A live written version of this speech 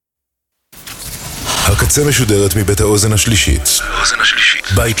הקצה משודרת מבית האוזן השלישית.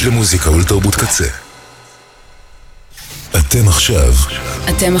 בית למוזיקה ולתרבות קצה. אתם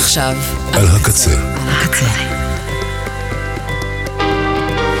עכשיו על הקצה.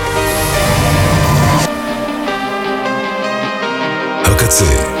 הקצה,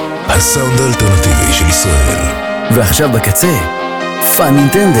 הסאונד האלטרנטיבי של ישראל. ועכשיו בקצה, פאן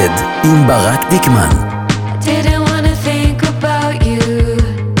אינטנדד עם ברק דיקמן.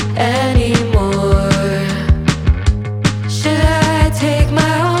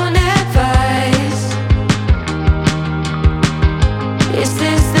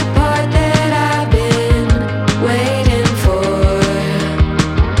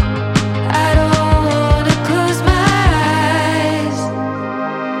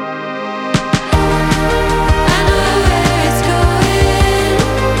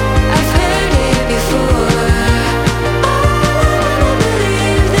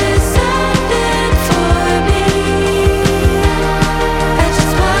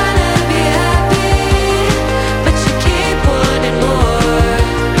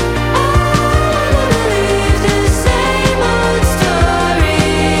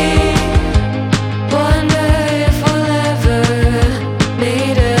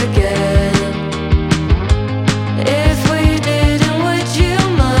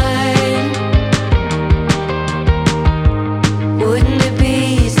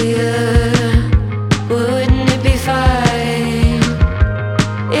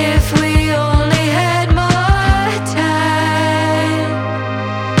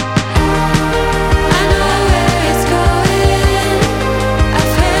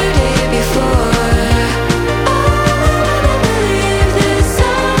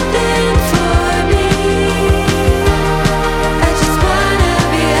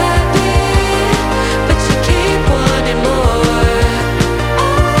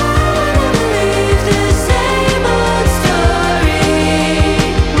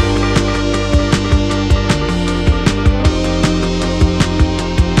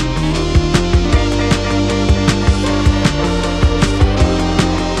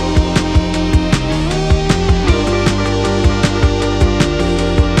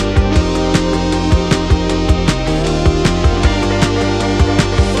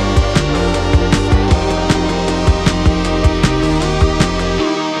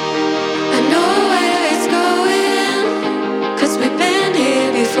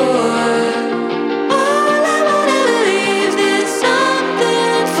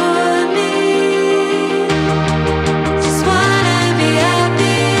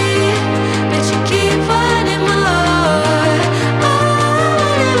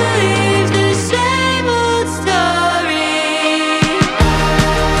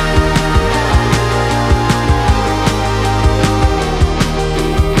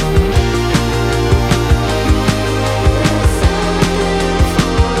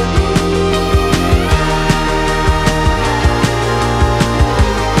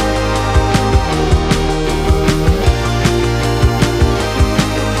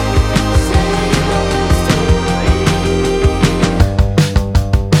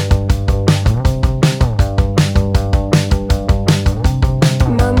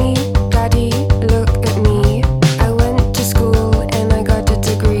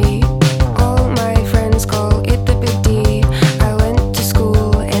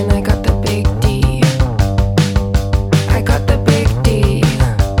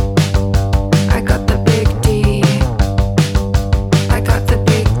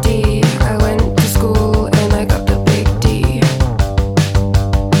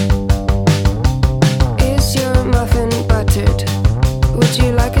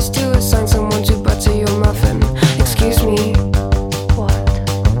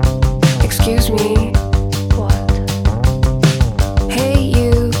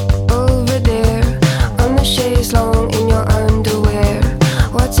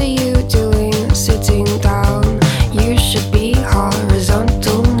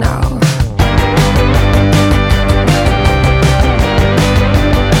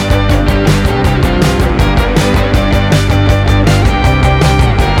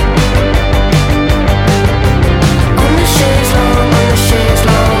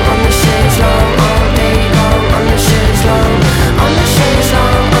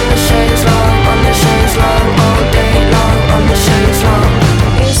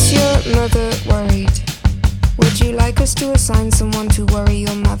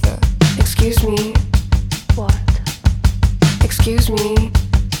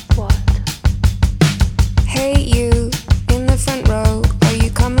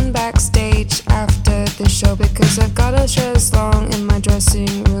 the show because I've got a dress long in my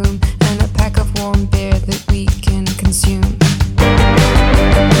dressing room and a pack of warm beer that we can consume.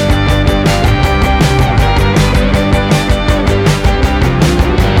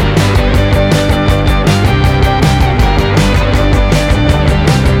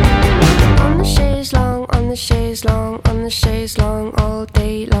 On the chaise long, on the chaise long, on the chaise long, all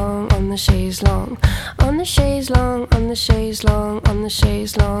day long, on the chaise long. On the chaise long, on the chaise long, on the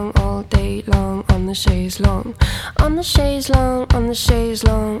chaise long, all day long, on the chaise long. On the chaise long, on the chaise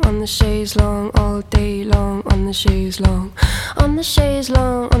long, on the chaise long, all day long, on the chaise long. On the chaise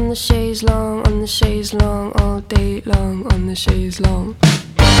long, on the chaise long, on the chaise long, all day long, on the chaise long.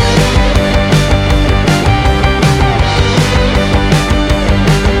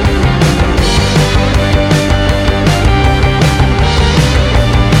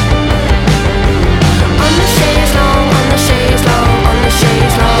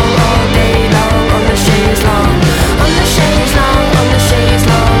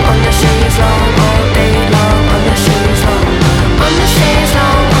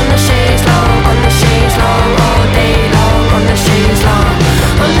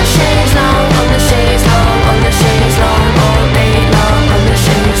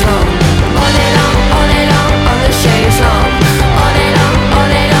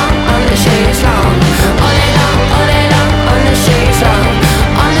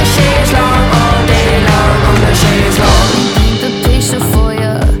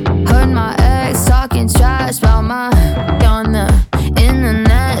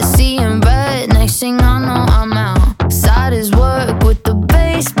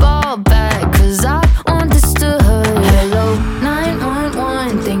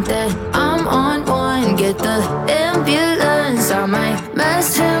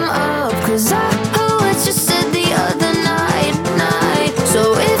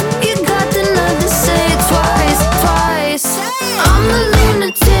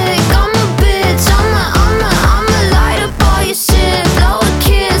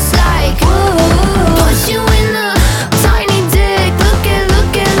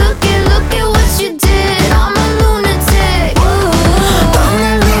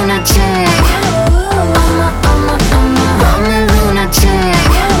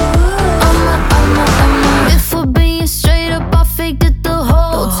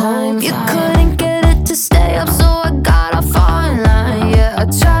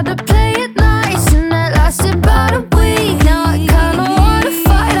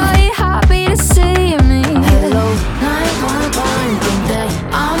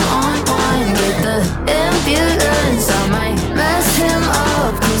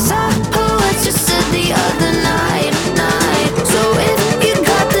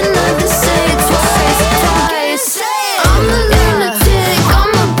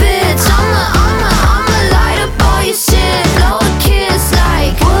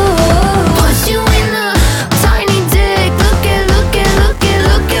 Like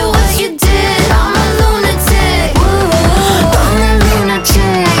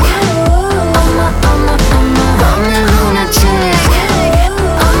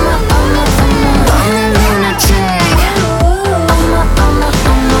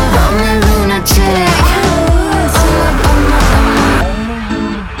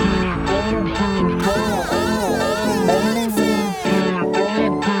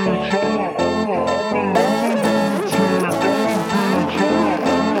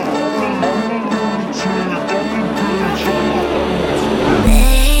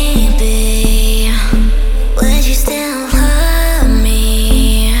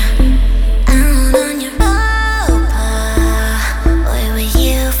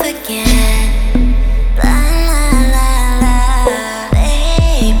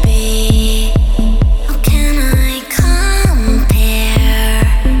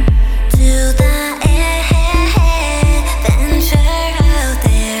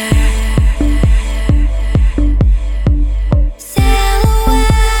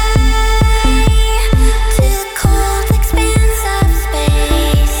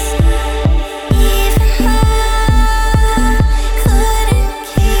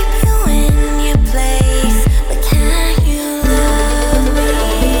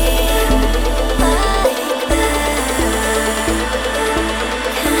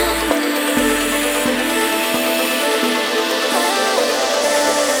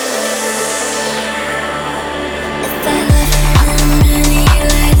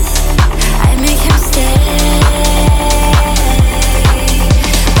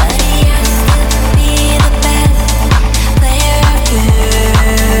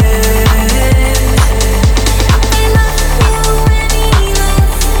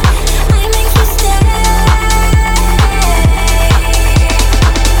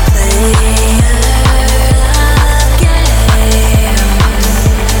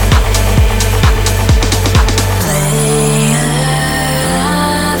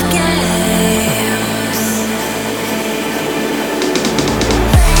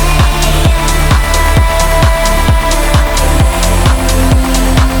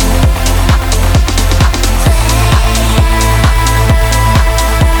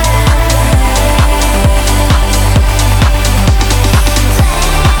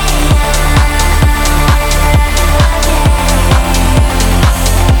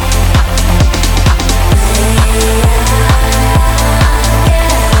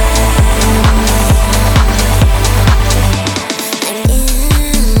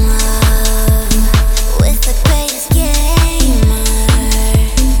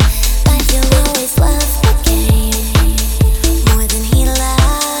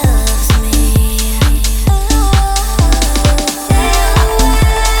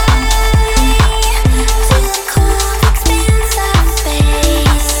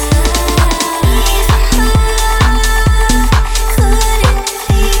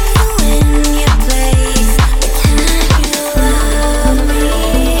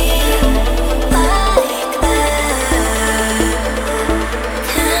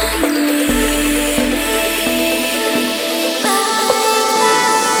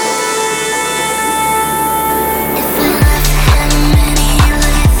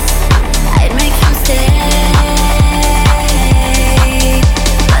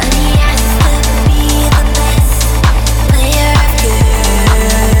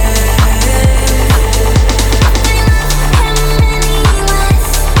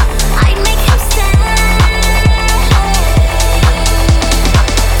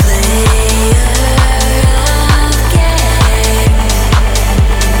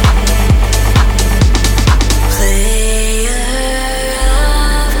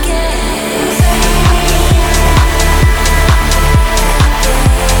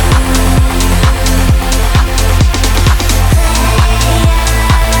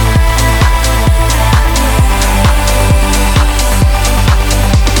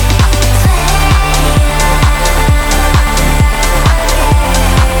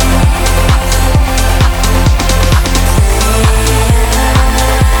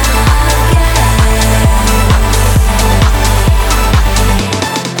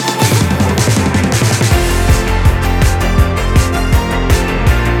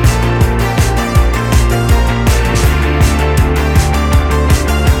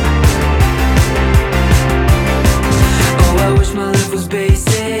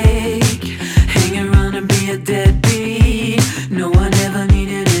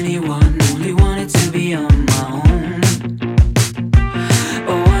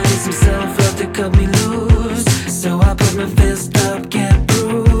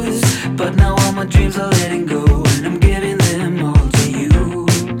dreams are letting go, and I'm giving them all to you.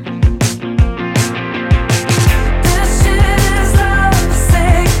 This shit is love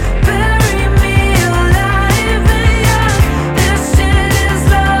sick, bury me alive and young. This shit is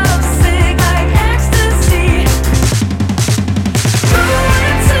love sick like ecstasy.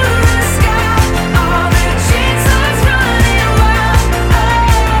 Going to the sky, all the chainsaws running wild.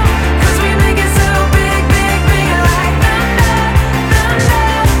 Oh, 'cause we make it so big, big, big like thunder, thunder,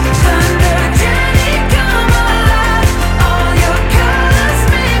 thunder. Jenny, come alive. All your colors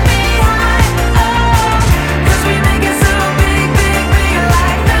make me high. Oh, 'cause we make it so big, big, big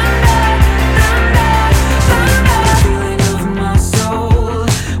like thunder, thunder, thunder. Feeling of my soul.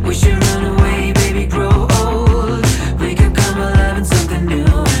 We should run away, baby, grow old. We could come alive in something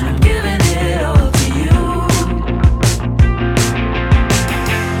new, and I'm giving it all to you.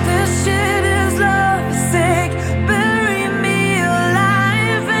 This shit is love sick, bury me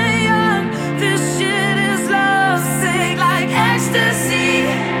alive and young. This shit is love sick like ecstasy.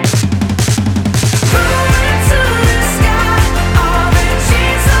 Going to the sky, all the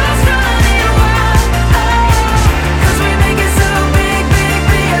chainsaws running wild. Oh, 'cause we make it so big, big,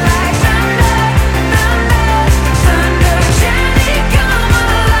 big like thunder, thunder, thunder. Jenny, come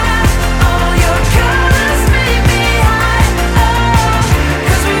alive. All your colors make me high. Oh,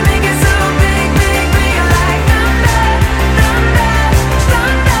 'cause we make it so big, big, big like thunder, thunder,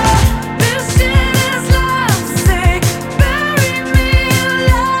 thunder. This shit is love sick, bury me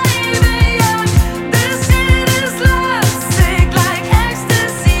alive and young. This shit is love sick like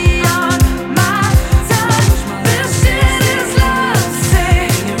ecstasy on my tongue. This shit is love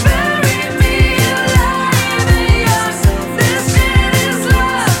sick, bury me alive and young. This shit is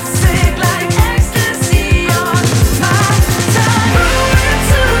love sick like ecstasy on my tongue. Going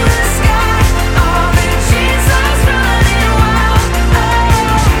to the sky, all the chainsaws running wild.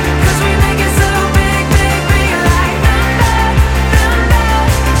 Oh, 'cause we make it so big, big, big like thunder, thunder,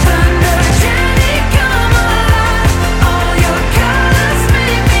 thunder. Jenny, come alive. All your colors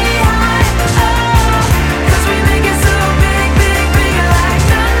make me high. Oh, 'cause we make it so big, big, big like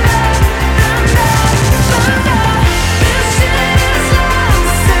thunder, thunder, thunder. This shit is love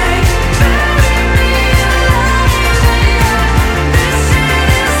sick, bury me alive and young. This shit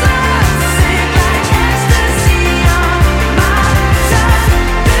is love sick like ecstasy on my tongue.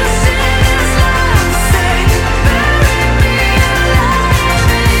 This shit is love sick, bury me alive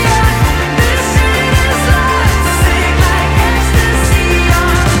and young. This shit is love sick like ecstasy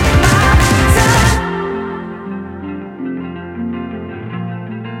on my tongue.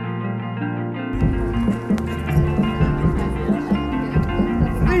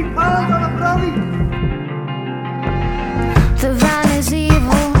 The van is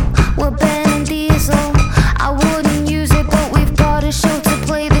evil, we're burning diesel. I wouldn't use it, but we've got a show to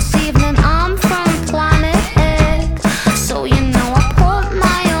play this evening. I'm from planet Earth, so you know I put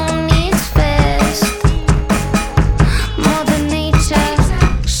my own needs first. Mother Nature,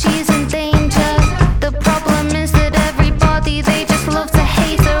 she's in danger. The problem is that everybody, they just love to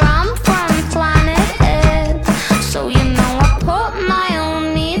hate her. I'm from planet Earth, so you know I put my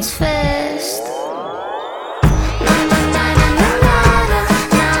own needs first. Na na na na na na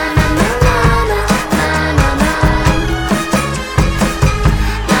na na na na na na na.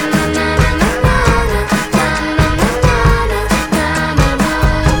 Na na na na na na na na na.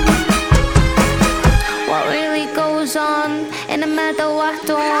 What really goes on in a meadow at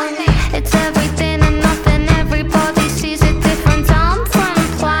dawn? It's everything and nothing. Everybody sees it different. I'm from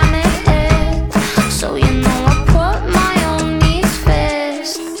planet Earth, so you know I put my own needs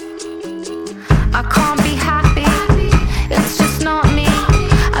first. I can't be happy, it's just not me.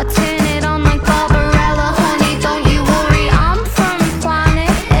 I turn it on like Barbarella, honey, don't you worry. I'm from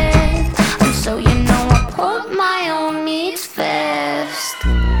planet Earth, and so you know I put my own needs first.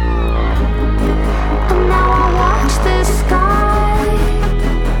 And now I watch the sky,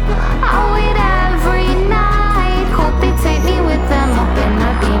 I wait every night. Hope they take me with them up in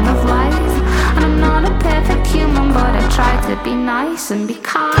a beam of light. And I'm not a perfect human, but I try to be nice and be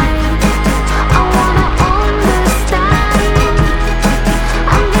kind. I wanna understand.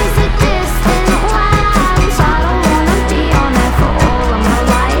 I'm just a distant land. I don't wanna be on it for all of my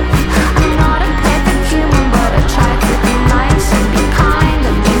life. I'm not a perfect human, but I try to be nice and be kind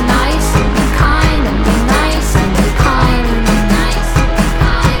and be nice and be kind and be nice and be kind and be nice and be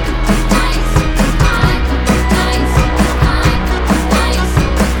kind and be nice and be kind and be nice and be kind and be nice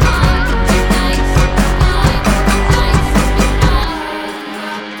and be kind and be nice and be kind and be nice and be kind.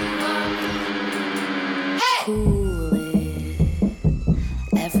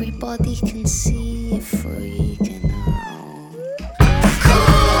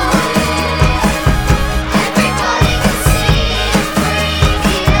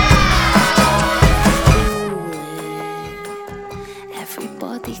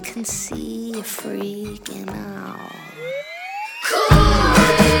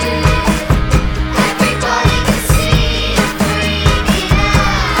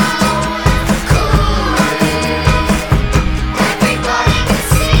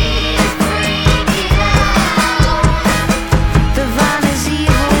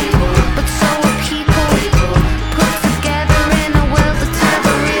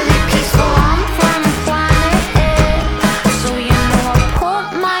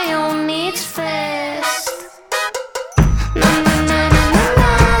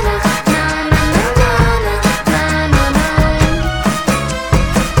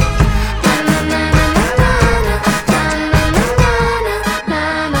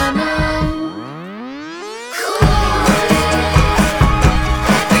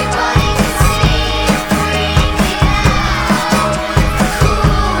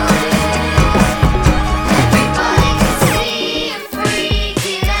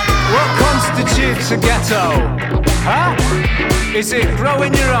 Is it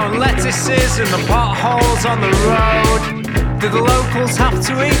growing your own lettuces in the potholes on the road? Do the locals have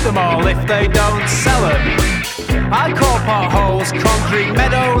to eat them all if they don't sell them? I call potholes concrete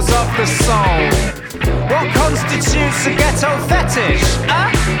meadows of the soul. What constitutes a ghetto fetish, huh?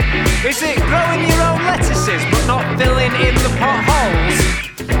 Is it growing your own lettuces but not filling in the potholes?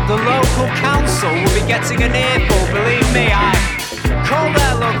 The local council will be getting an earful, believe me, I call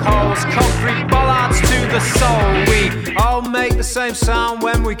their loopholes concrete bollards to the soul. We all make the same sound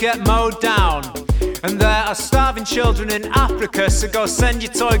when we get mowed down. And there are starving children in Africa, so go send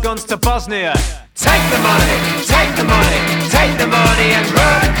your toy guns to Bosnia. Take the money, take the money, take the money and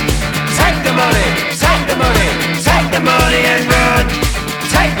run. Take the money, take the money, take the money and run.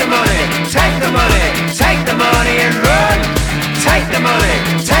 Take the money, take the money, take the money and run. Take the money,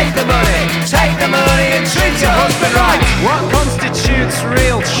 take the money, take the money and treat your husband right. What constitutes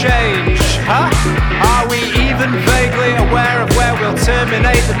real change, huh? Are we even vaguely aware of where we'll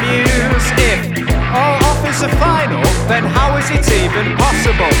terminate the muse? If all offers are final, then how is it even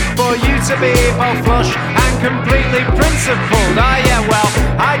possible for you to be both flush and completely principled? Ah yeah, well,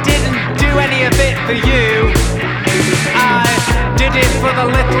 I didn't do any of it for you. I did it for the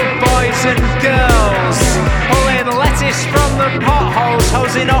little boys and girls, pulling lettuce from the potholes,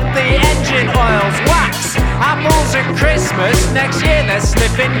 hosing off the engine oils, wax, apples at Christmas, next year they're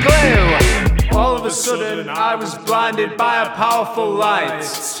sniffing glue. All of a sudden I was blinded by a powerful light.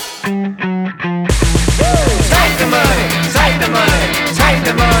 Take the money, take the money, take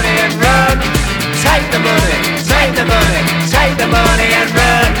the money and run. Take the money, take the money, take the money and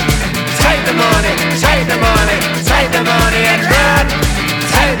run. Take the money, take the money, take the money and run.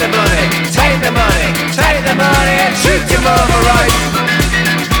 Take the money, take the money, take the money and treat your mama right.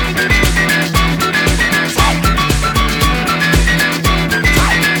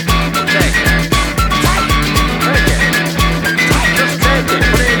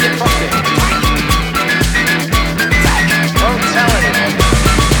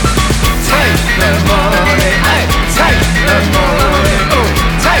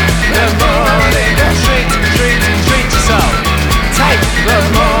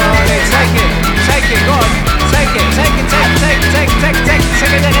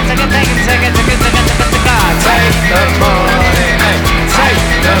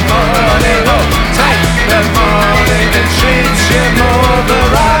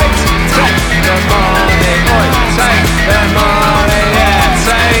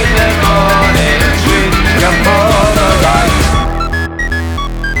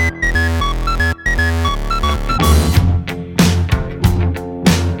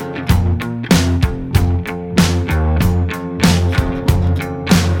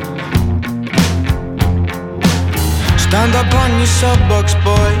 Stand up on your soapbox,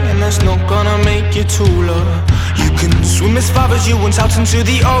 boy, and that's not gonna make you taller. You can swim as far as you want out into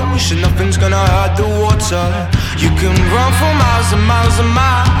the ocean, nothing's gonna hurt the water. You can run for miles and miles and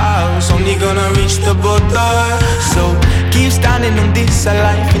miles, only gonna reach the border. So keep standing on this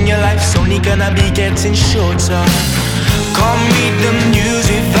life, and your life's only gonna be getting shorter. Come read the news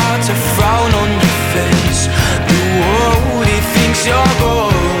without a frown on your face. The world, it thinks you're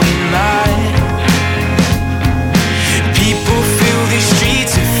going mad. People fill the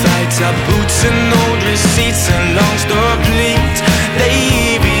streets with fights, our boots and old receipts and lungs deplete.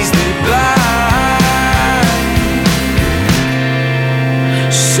 Babies that blind.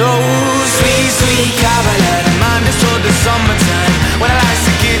 So sweet, sweet Caroline, remind us of the summertime when I like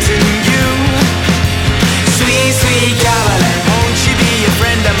to get in you. Sweet, sweet Caroline, won't you be a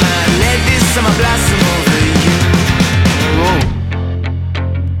friend of mine? Let this summer blossom over you. Whoa.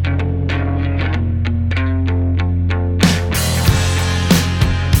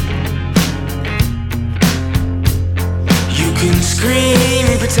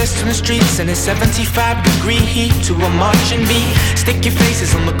 Scream, protest on the streets in a 75-degree heat to a marching beat. Stick your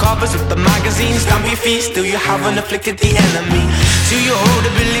faces on the covers of the magazines, stamp your feet, still you haven't afflicted the enemy. Do you hold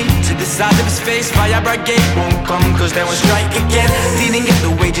a belief to the side of his face? Fire brigade won't come cause they won't strike again. Didn't get the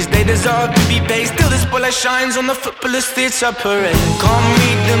wages they deserve to be paid, still the spotlight shines on the footballers' theatre parade. Come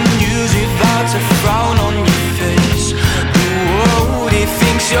read the news without a frown on your face. The world, it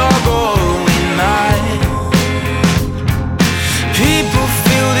thinks you're going mad. People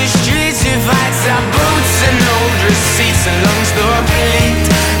fill the streets with lights, our boots and old receipts and lungs that bleed.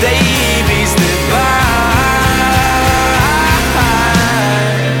 Babies that buy.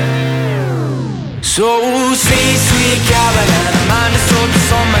 So sweet, sweet Caroline, remind us of the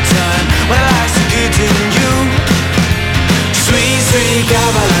summertime when life's so good in you. Sweet, sweet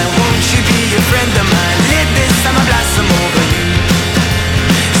Caroline, won't you be a friend of mine? Let this summer blossom over you.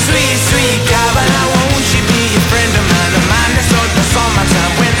 Sweet, sweet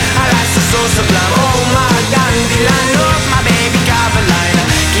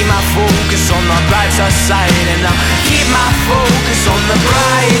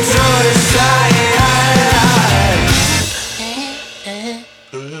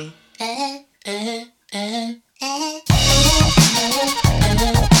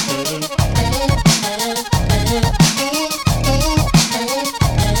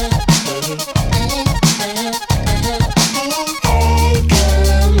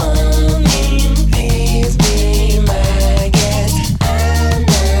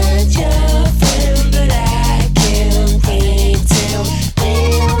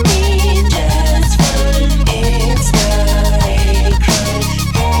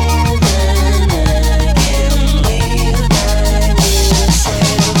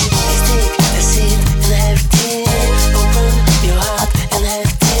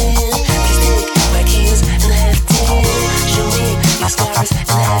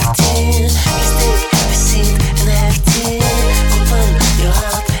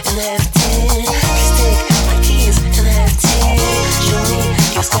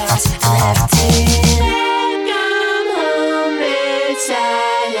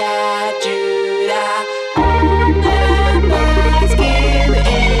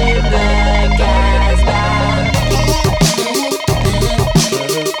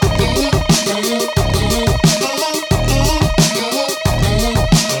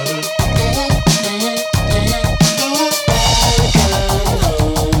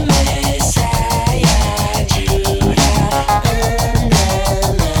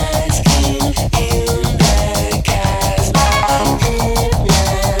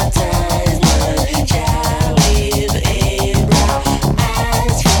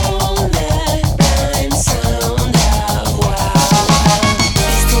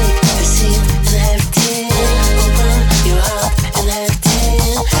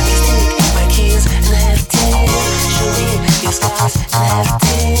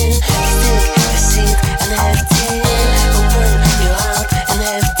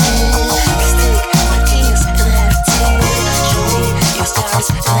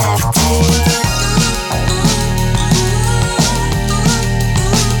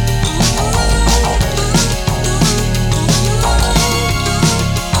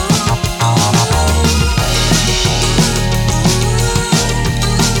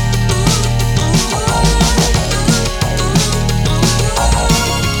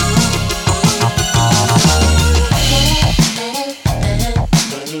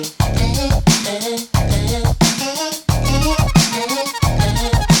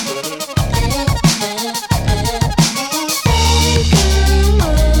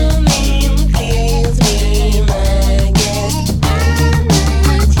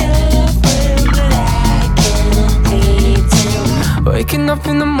Up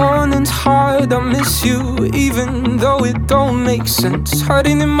in the morning's hard, I miss you, even though it don't make sense.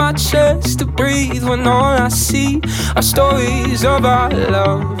 Hurting in my chest to breathe when all I see are stories of our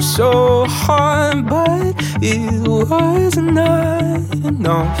love. So hard, but it wasn't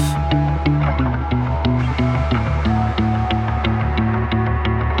enough.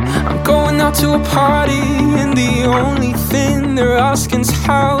 I'm going out to a party and the only thing they're asking's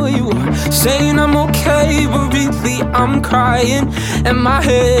how you are. Saying I'm okay, but really I'm crying, and my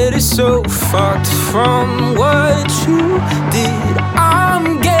head is so fucked from what you did.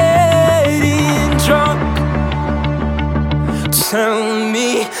 I'm getting drunk. Tell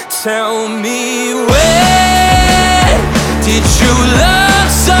me when did you love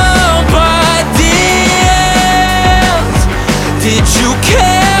somebody else? Did you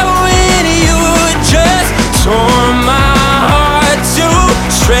care when you just tore my heart to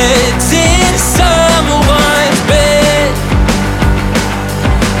shreds in someone's bed?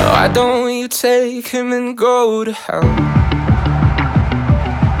 Why don't you take him and go to hell?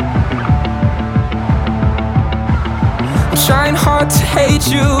 Trying hard to hate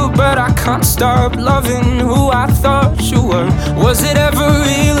you, but I can't stop loving who I thought you were. Was it ever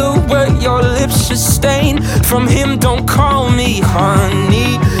real, or were your lips just stained from him? Don't call me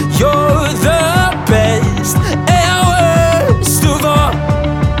honey, you're the best and worst of all.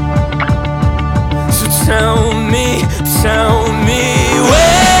 So tell me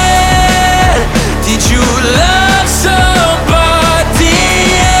when did you love somebody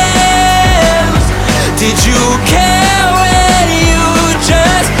else? Did you care?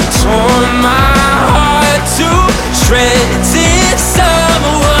 Tore my heart to shreds in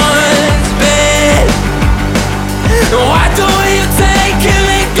someone's bed. Why don't you take him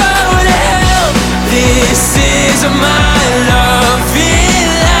and go to hell? This is my loving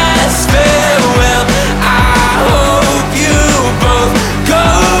last farewell. I hope you both go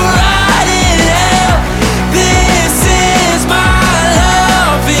right in hell. This is my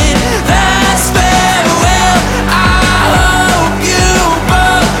loving last farewell. I hope you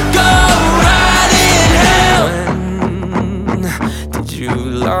both go right in hell. When did you you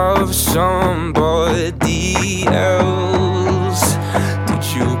love somebody else? Did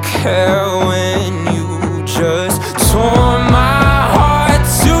you care when you just tore my heart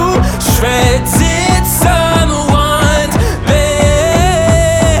to shreds in someone's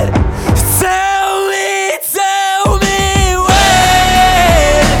bed? Tell me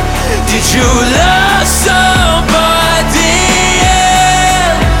when did you love somebody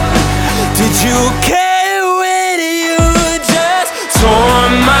else? Did you care when you just tore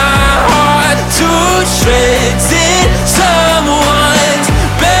my heart to shreds in someone's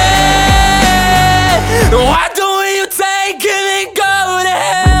bed? Why don't you take it and go to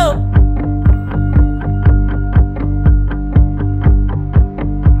hell?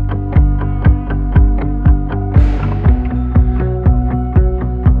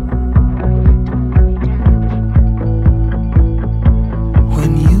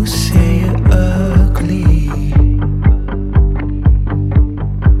 When you say you're ugly,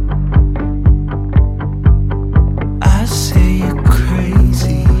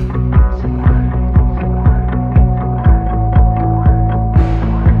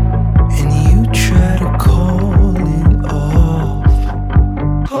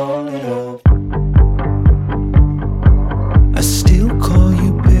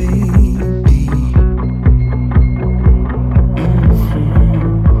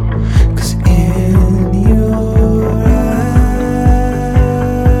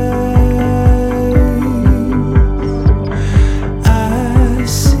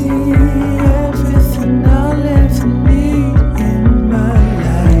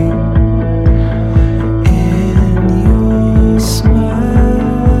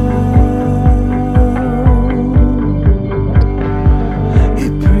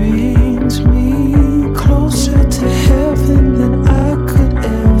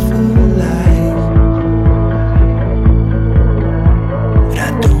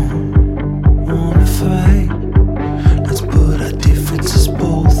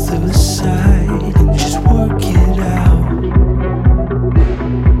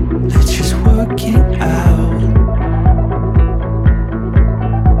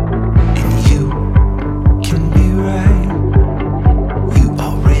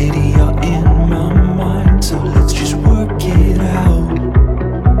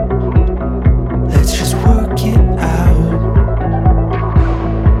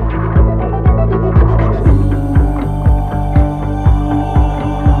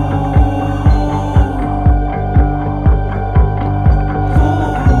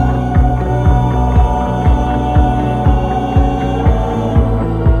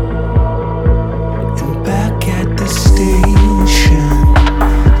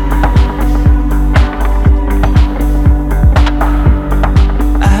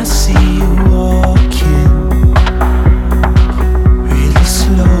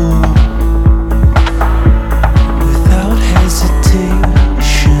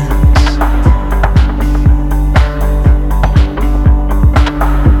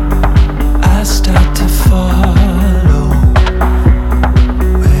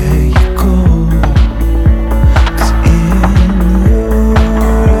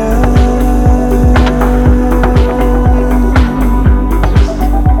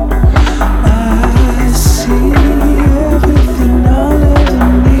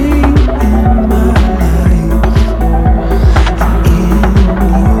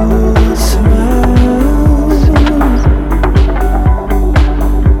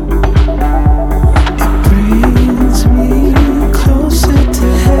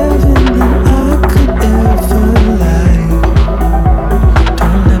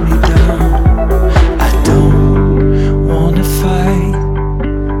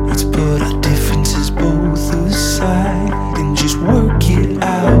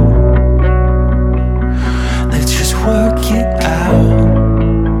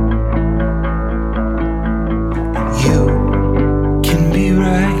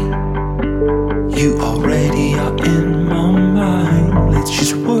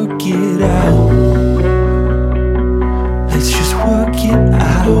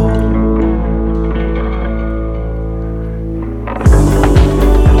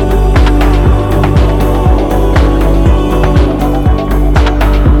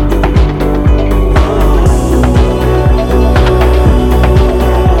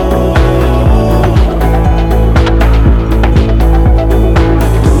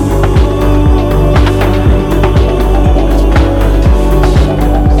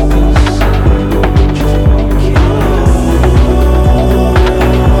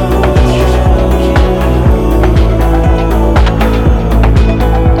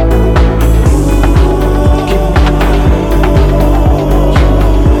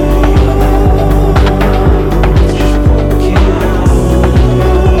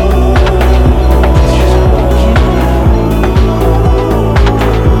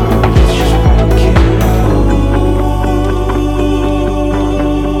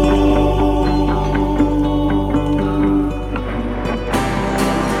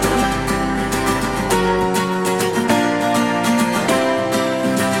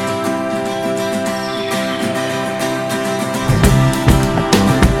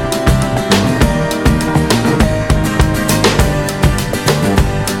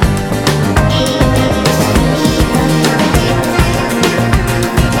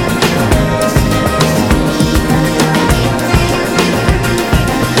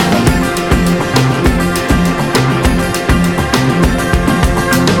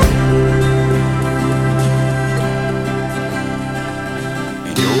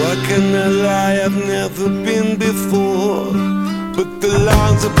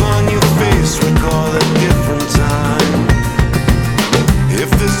 lines upon your face recall a different time. If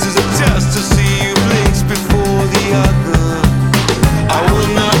this is a test to see you blinks before the other, I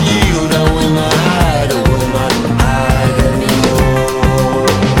will not yield, I will not hide, I will not hide anymore.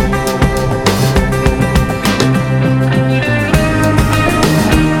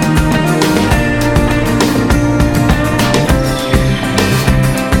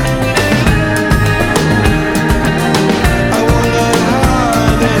 I will not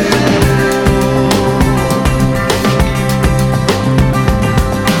hide anymore.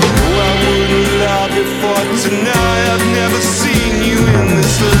 No, I wouldn't lie before tonight.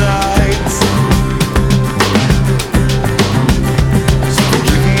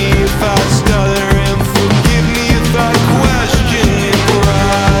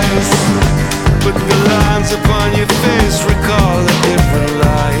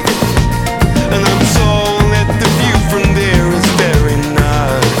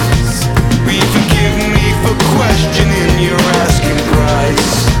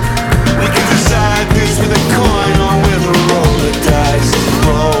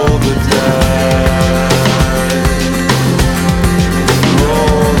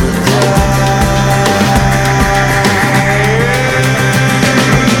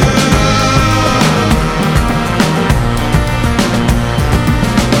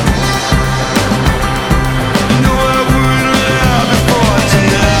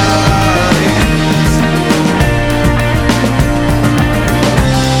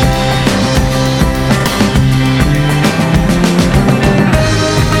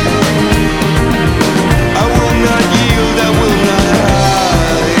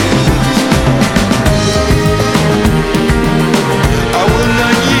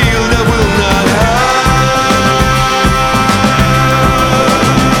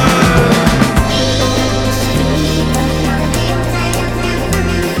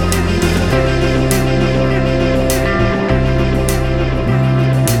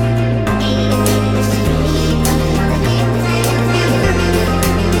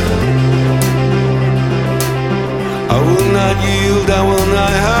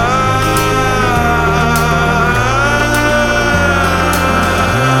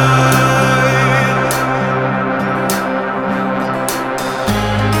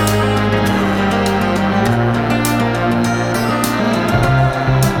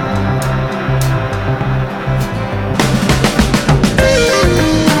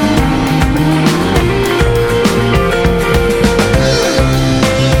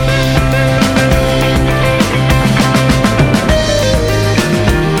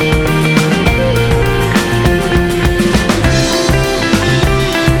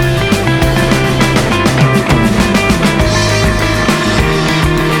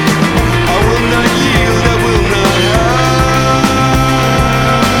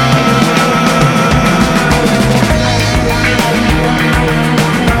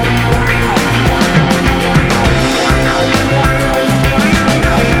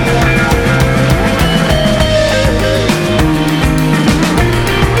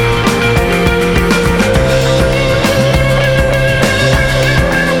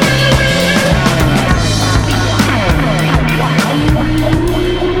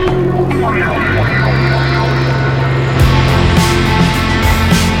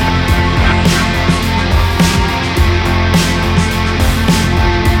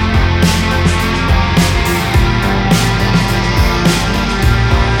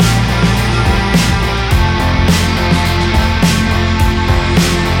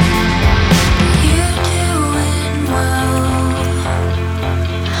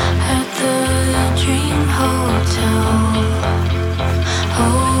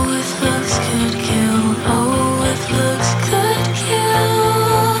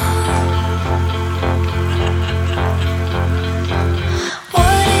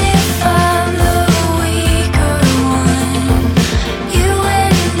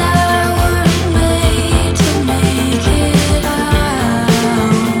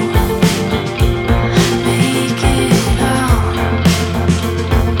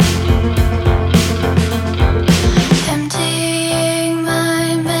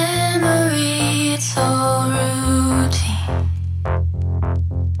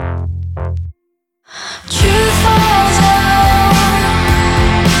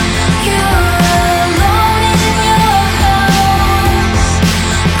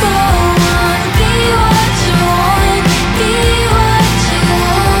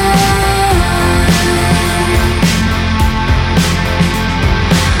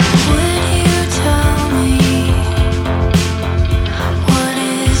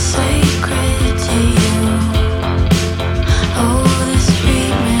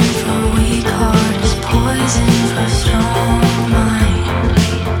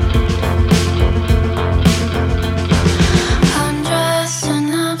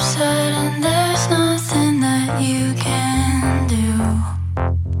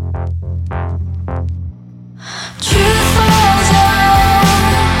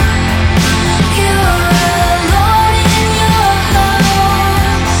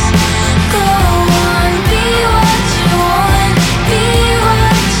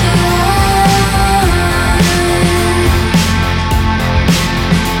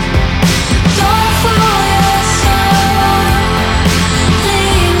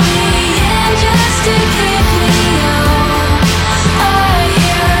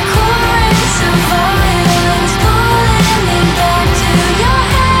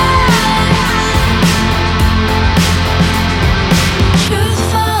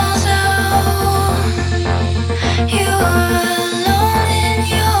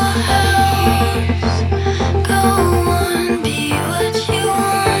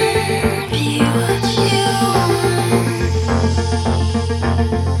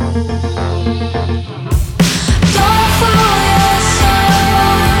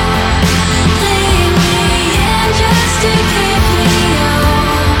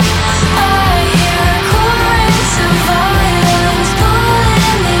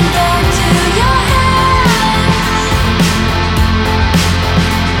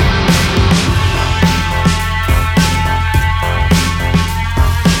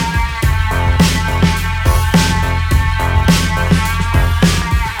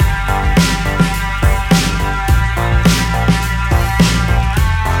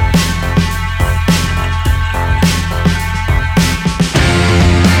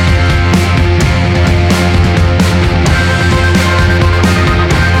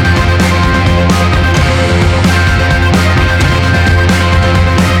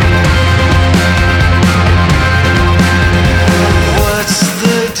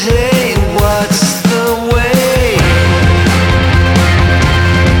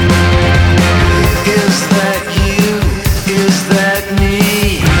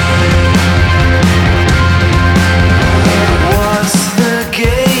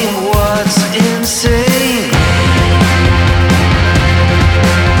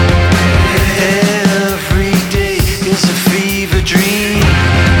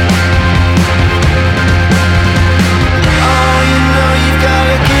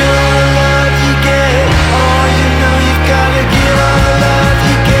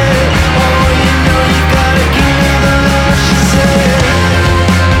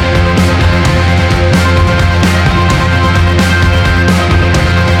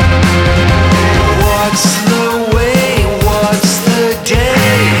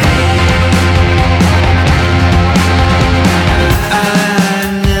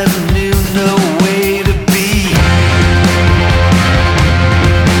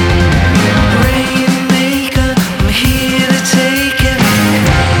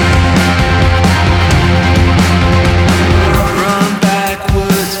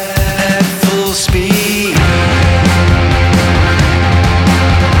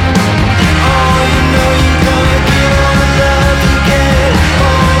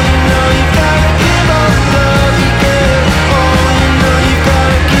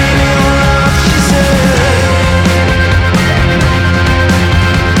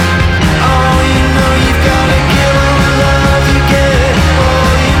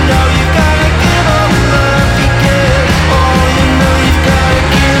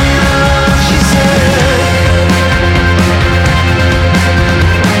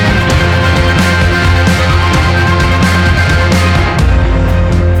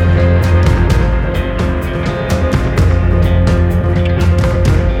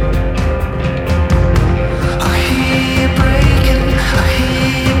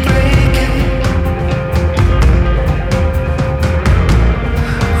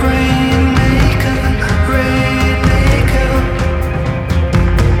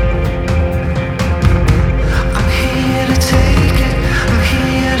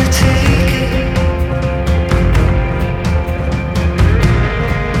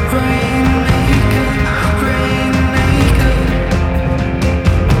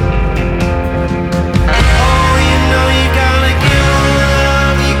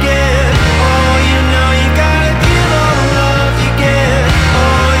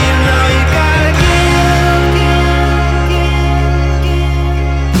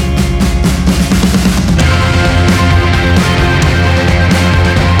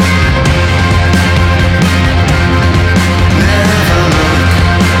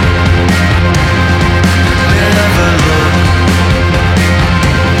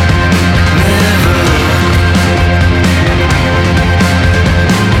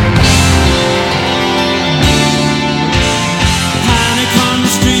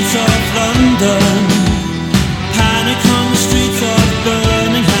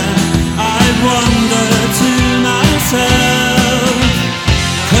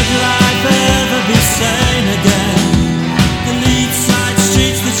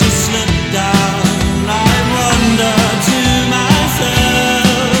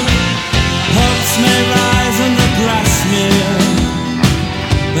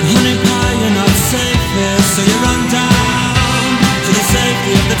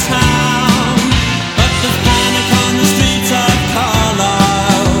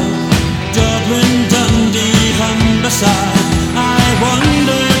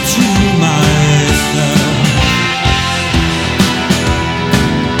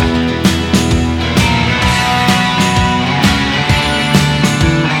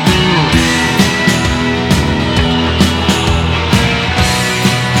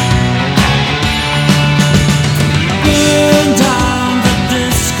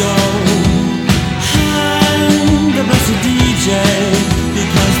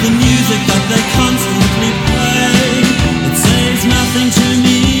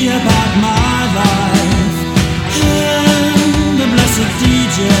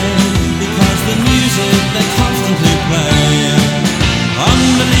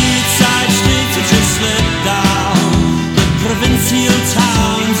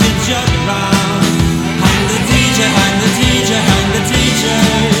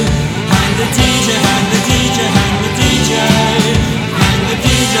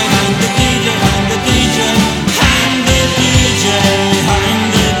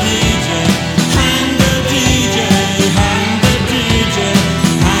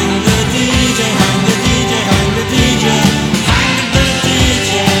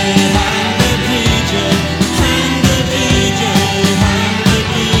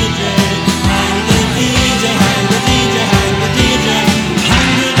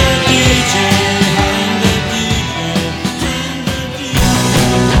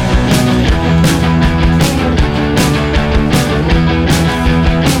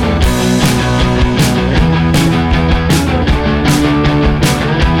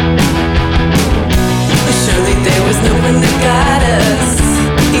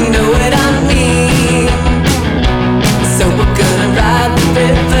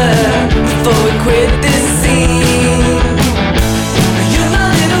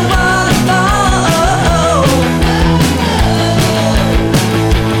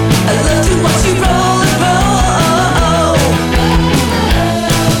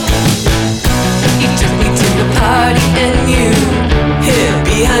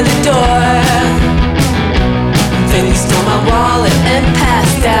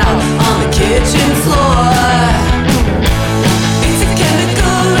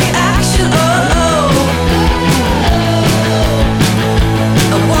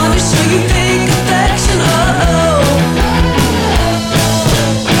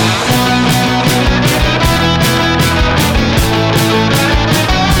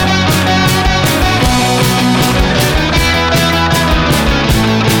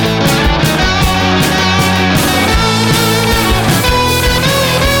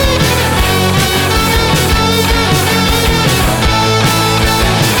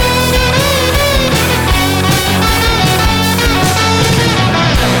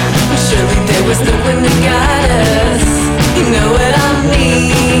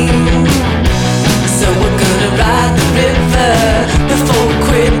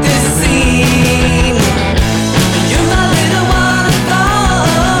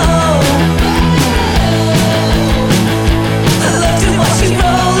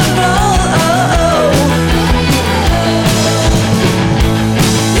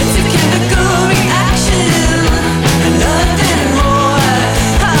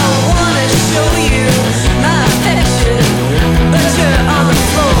 But you're on the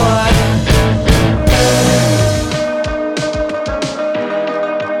floor.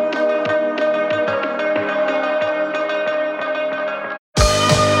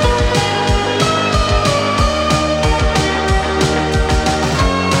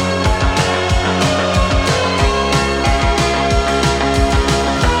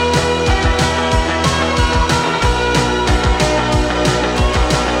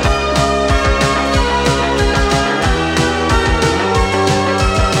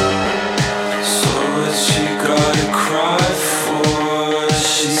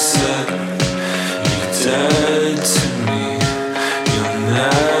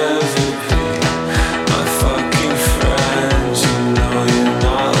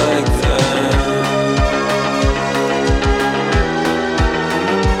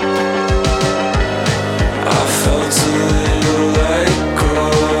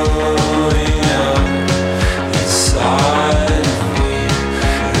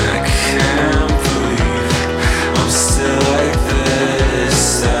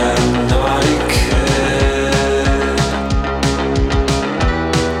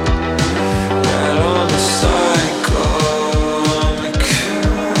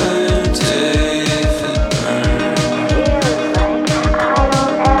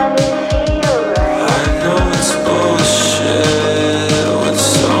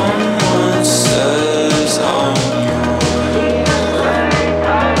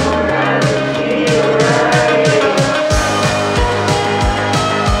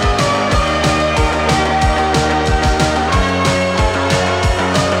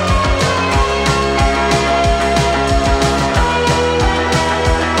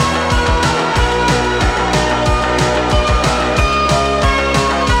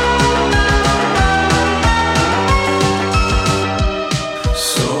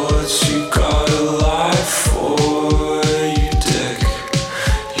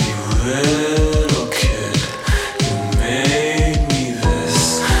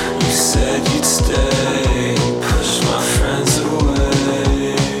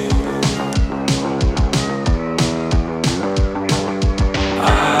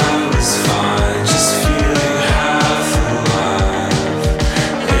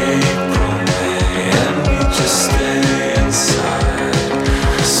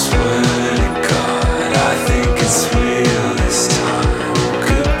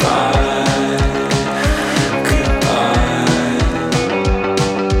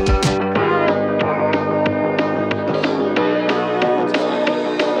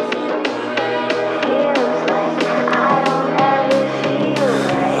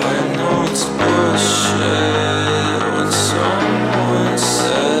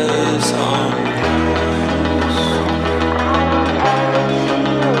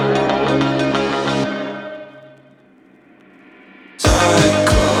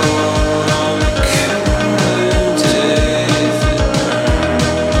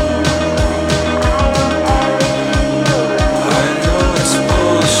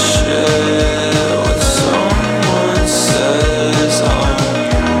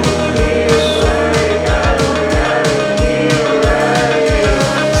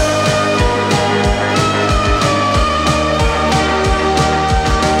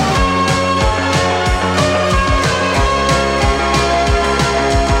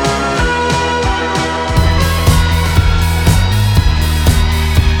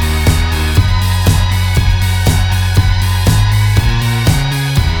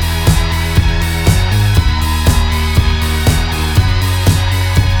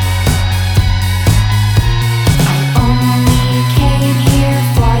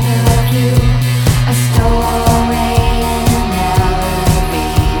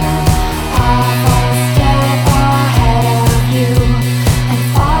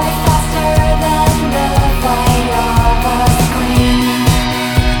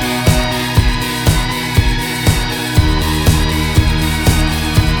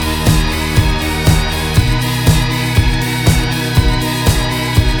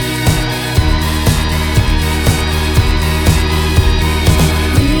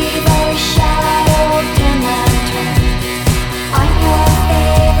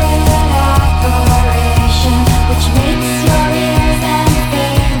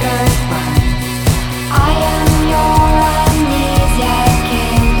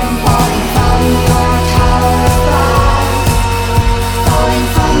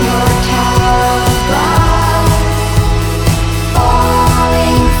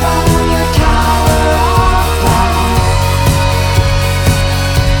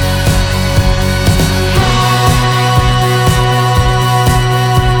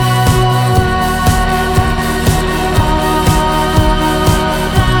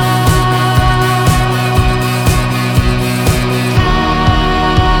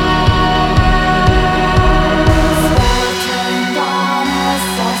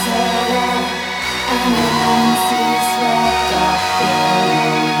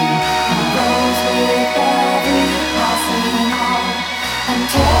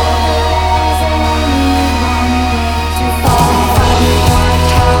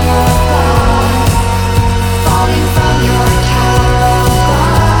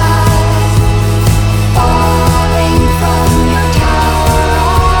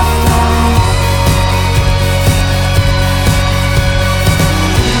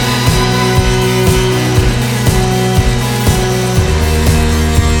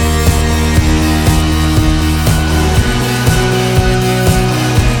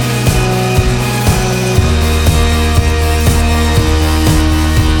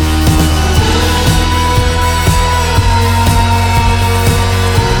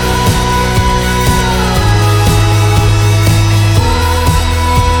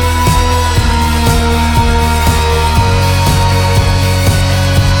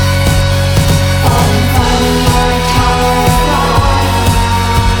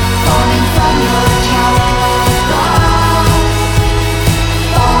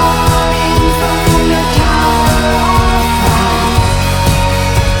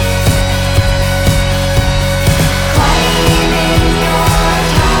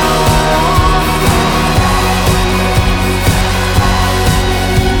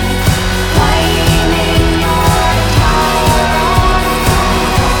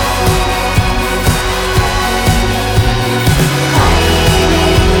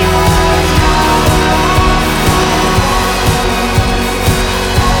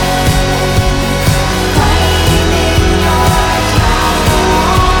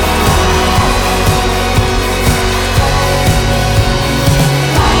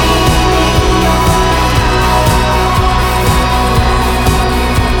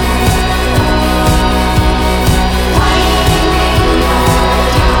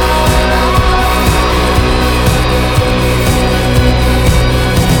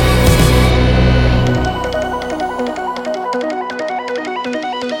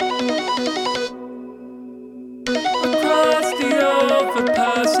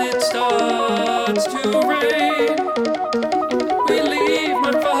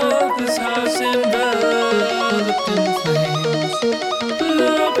 this house enveloped in flames.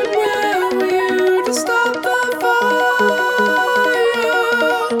 Love, and where were you to stop the fire?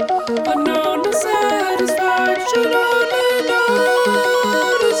 I know no satisfaction, only no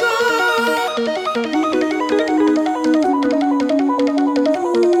desire.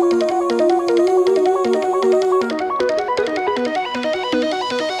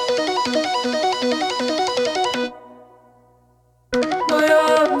 My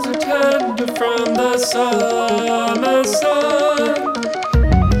arms are tender from the summer sun,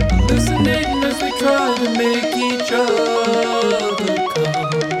 hallucinating as we try to make each other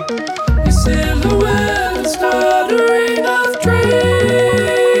come. Your silhouette is stuttering of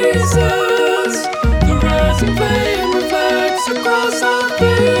traces. The rising flame reflects across our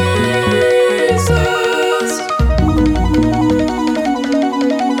faces.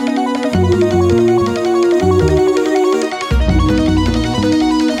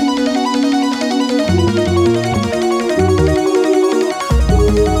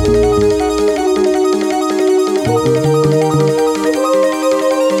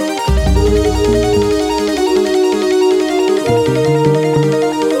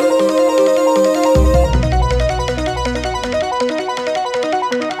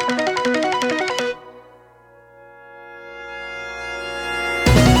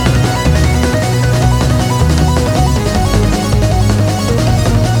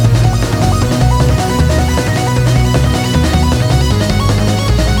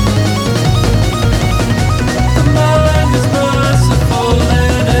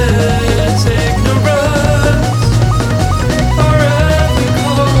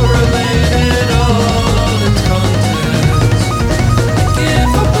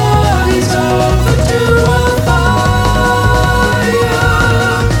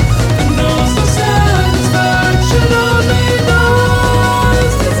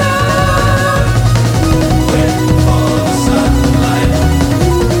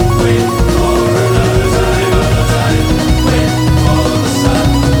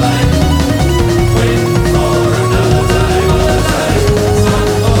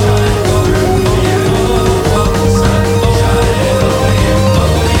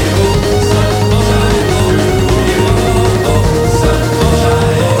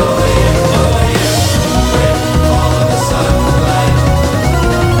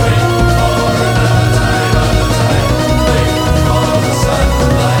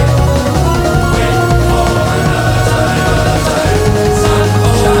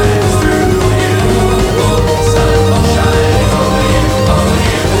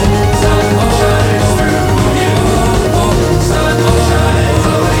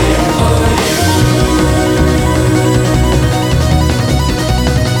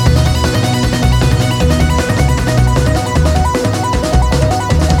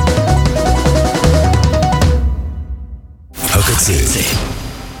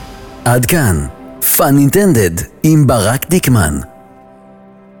 עד כאן, Fun Intended עם ברק דיקמן.